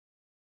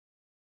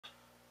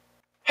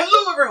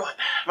Hello everyone,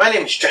 my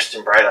name is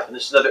Justin Breithaupt, and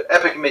this is another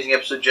epic amazing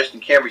episode of Justin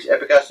Camberry's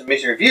Epic Awesome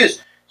Amazing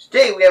Reviews.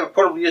 Today we have a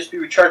portable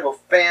USB rechargeable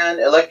fan,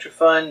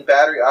 ELEEFUN,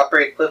 battery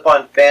operated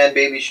clip-on fan,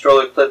 baby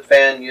stroller clip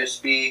fan,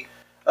 USB,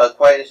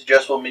 Quietness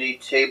adjustable mini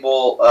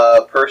table,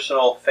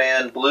 personal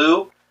fan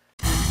blue.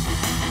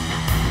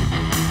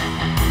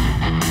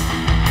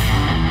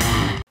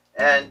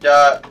 And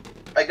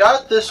I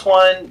got this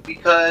one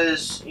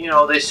because, you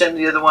know, they sent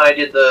me the other one I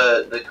did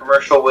the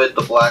commercial with,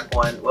 the black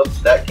one.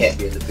 Whoops, that can't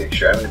be in the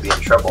picture. I'm going to be in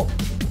trouble.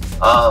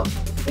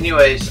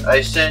 Anyways,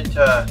 they sent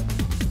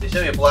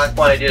me a black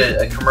one. I did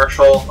a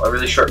commercial, a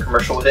really short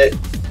commercial with it.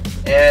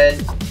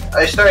 And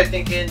I started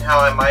thinking how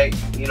I might,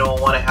 you know,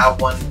 want to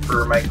have one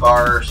for my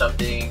car or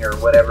something or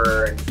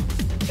whatever.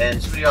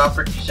 And somebody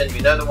offered to send me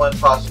another one,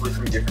 possibly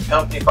from a different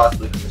company,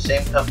 possibly from the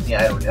same company,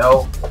 I don't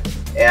know.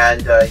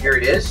 And here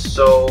it is,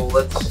 so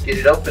let's get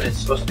it open. It's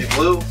supposed to be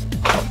blue,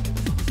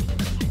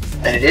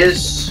 and it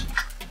is.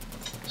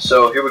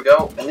 So here we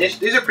go, and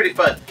these are pretty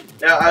fun.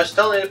 Now, I was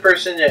telling the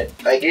person that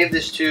I gave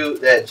this to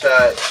that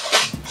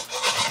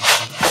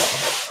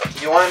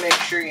you want to make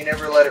sure you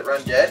never let it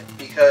run dead,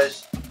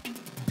 because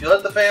if you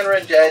let the fan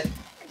run dead,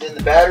 then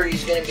the battery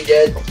is going to be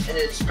dead, and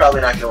it's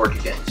probably not going to work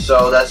again.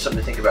 So that's something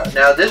to think about.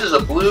 Now, this is a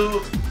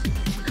blue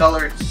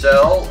colored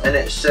cell, and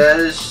it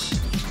says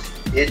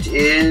it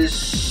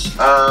is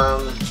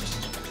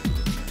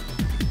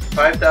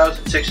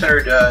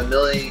 5,600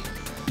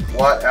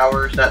 milliwatt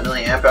hours, not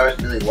milliamp hours,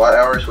 milliwatt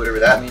hours, whatever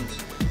that means.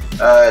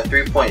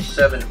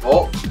 3.7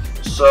 volt.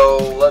 So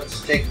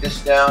let's take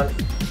this down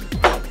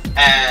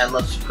and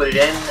let's put it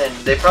in. And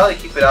they probably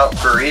keep it out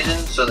for a reason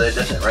so that it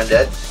doesn't run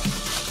dead.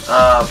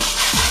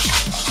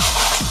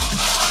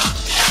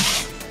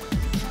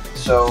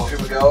 So here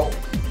we go.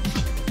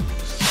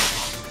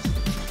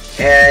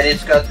 And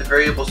it's got the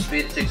variable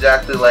speed. It's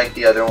exactly like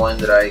the other one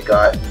that I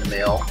got in the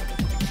mail.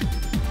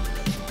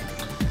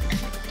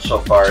 So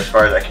far, as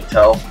I can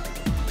tell.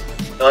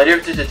 The only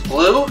difference is it's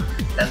blue,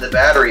 and the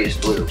battery is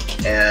blue.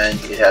 And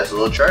it has a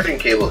little charging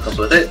cable that comes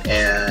with it.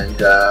 And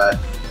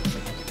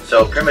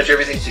so pretty much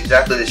everything's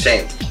exactly the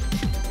same.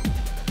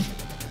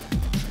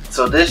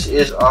 So this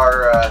is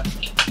our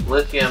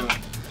lithium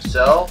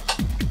cell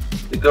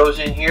that goes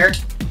in here.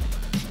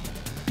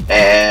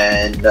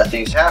 And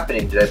nothing's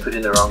happening. Did I put it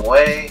in the wrong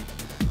way?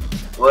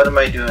 What am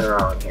I doing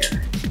wrong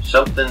here?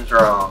 Something's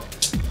wrong.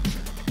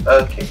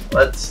 Okay,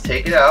 let's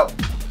take it out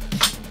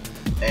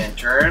and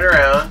turn it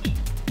around.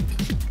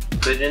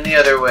 Put it in the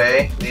other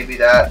way. Maybe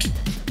that.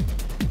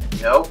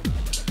 Nope.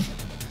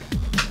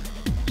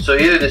 So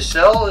either the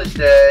cell is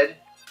dead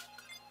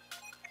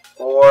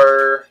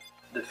or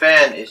the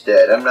fan is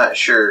dead. I'm not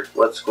sure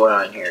what's going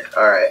on here.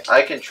 Alright,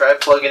 I can try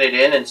plugging it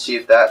in and see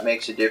if that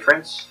makes a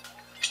difference.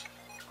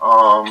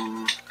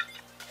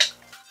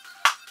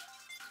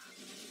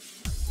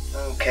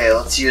 Okay,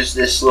 let's use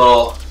this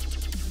little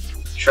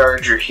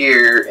charger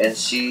here and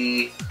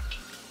see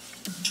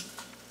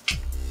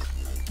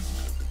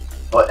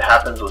what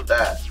happens with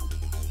that.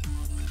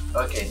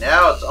 Okay,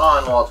 now it's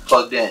on while it's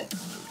plugged in.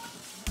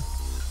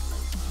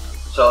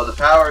 So the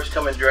power is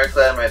coming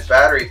directly out of my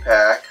battery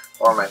pack,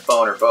 or my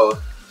phone, or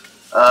both.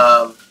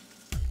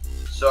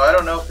 So I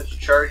don't know if it's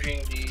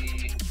charging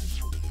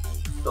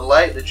the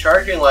light. The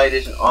charging light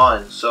isn't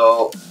on.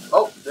 So,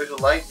 oh, there's a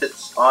light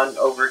that's on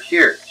over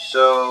here.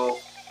 So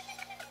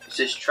it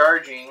says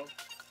charging.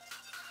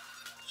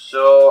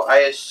 So I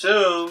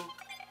assume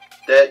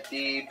that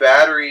the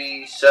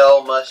battery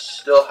cell must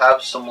still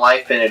have some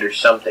life in it or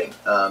something,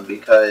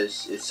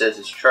 because it says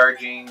it's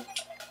charging,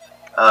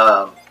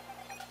 and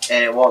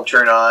it won't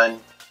turn on.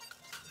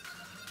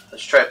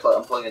 Let's try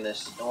unplugging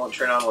this. It won't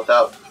turn on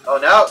without. Oh,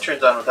 now it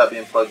turns on without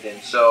being plugged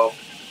in. So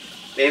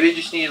maybe it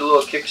just needed a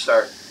little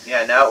kickstart.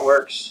 Yeah, now it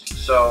works.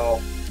 So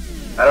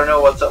I don't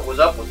know was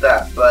up with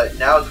that, but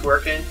now it's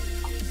working,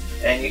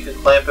 and you can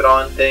clamp it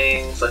on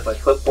things like my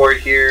clipboard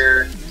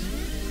here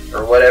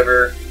or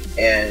whatever,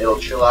 and it'll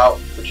chill out,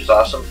 which is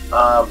awesome.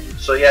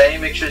 So yeah, I need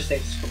to make sure this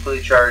thing's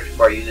completely charged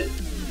before I use it.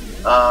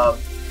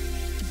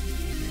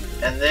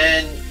 And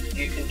then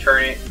you can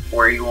turn it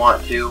where you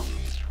want to,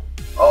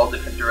 all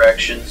different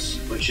directions,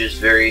 which is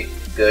very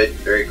good,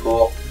 very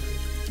cool.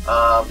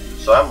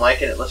 So I'm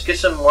liking it. Let's get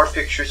some more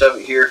pictures of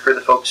it here for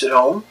the folks at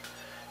home,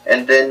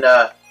 and then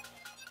I'll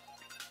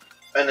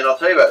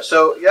tell you about it.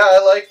 So yeah, I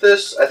like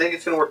this. I think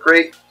it's gonna work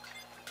great.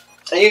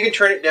 And you can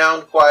turn it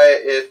down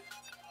quiet if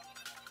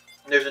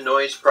there's a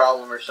noise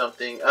problem or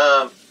something.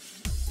 Another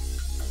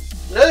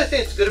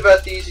thing that's good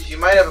about these is you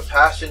might have a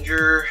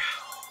passenger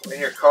in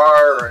your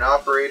car or an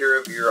operator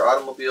of your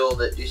automobile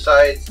that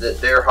decides that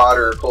they're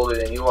hotter or colder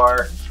than you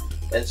are.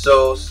 And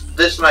so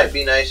this might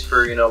be nice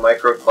for, you know,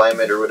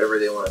 microclimate or whatever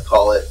they want to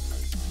call it.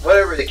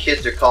 Whatever the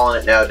kids are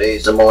calling it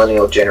nowadays, the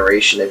millennial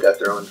generation, they've got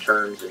their own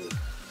terms and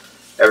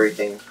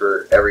everything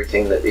for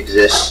everything that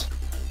exists.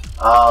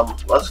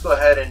 Let's go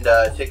ahead and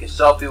take a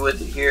selfie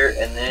with it here,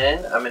 and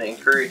then I'm going to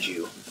encourage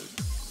you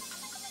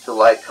to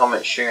like,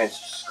 comment, share, and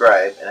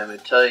subscribe. And I'm going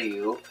to tell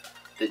you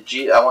that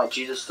I want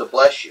Jesus to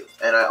bless you.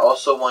 And I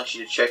also want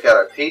you to check out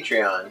our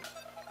Patreon,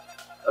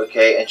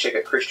 okay, and check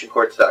out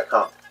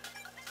ChristianCourts.com.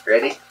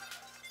 Ready?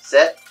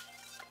 Set.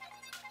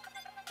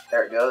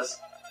 There it goes.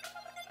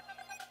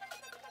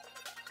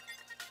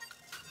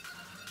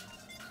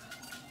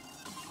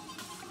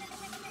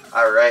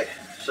 Alright,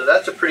 so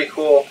that's a pretty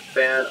cool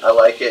fan. I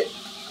like it.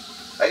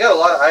 I got a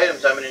lot of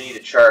items I'm going to need to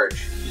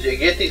charge. You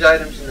get these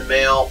items in the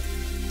mail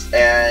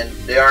and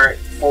they aren't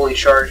fully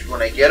charged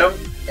when I get them,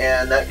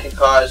 and that can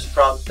cause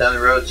problems down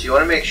the road. So you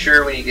want to make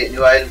sure when you get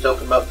new items,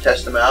 open them up,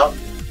 test them out,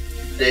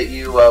 that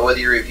you, whether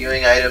you're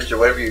reviewing items or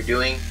whatever you're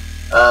doing,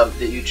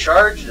 that you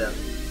charge them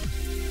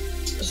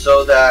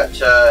so that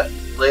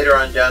later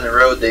on down the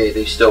road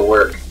they still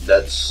work.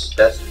 That's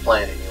the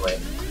plan anyway.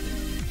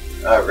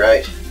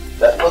 Alright,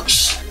 that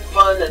looks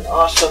fun and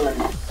awesome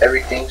and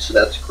everything, so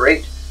that's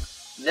great.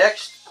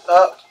 Next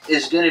up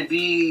is going to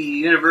be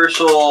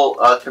universal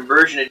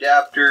conversion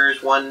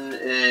adapters, 1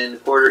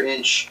 1/4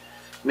 inch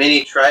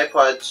mini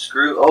tripod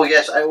screw. Oh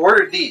yes, I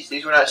ordered these.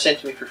 These were not sent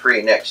to me for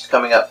free. Next,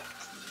 coming up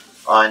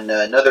on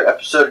another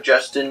episode of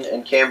Justin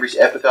and Cambri's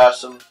Epic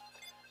Awesome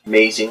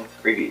Amazing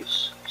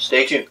Reviews.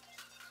 Stay tuned.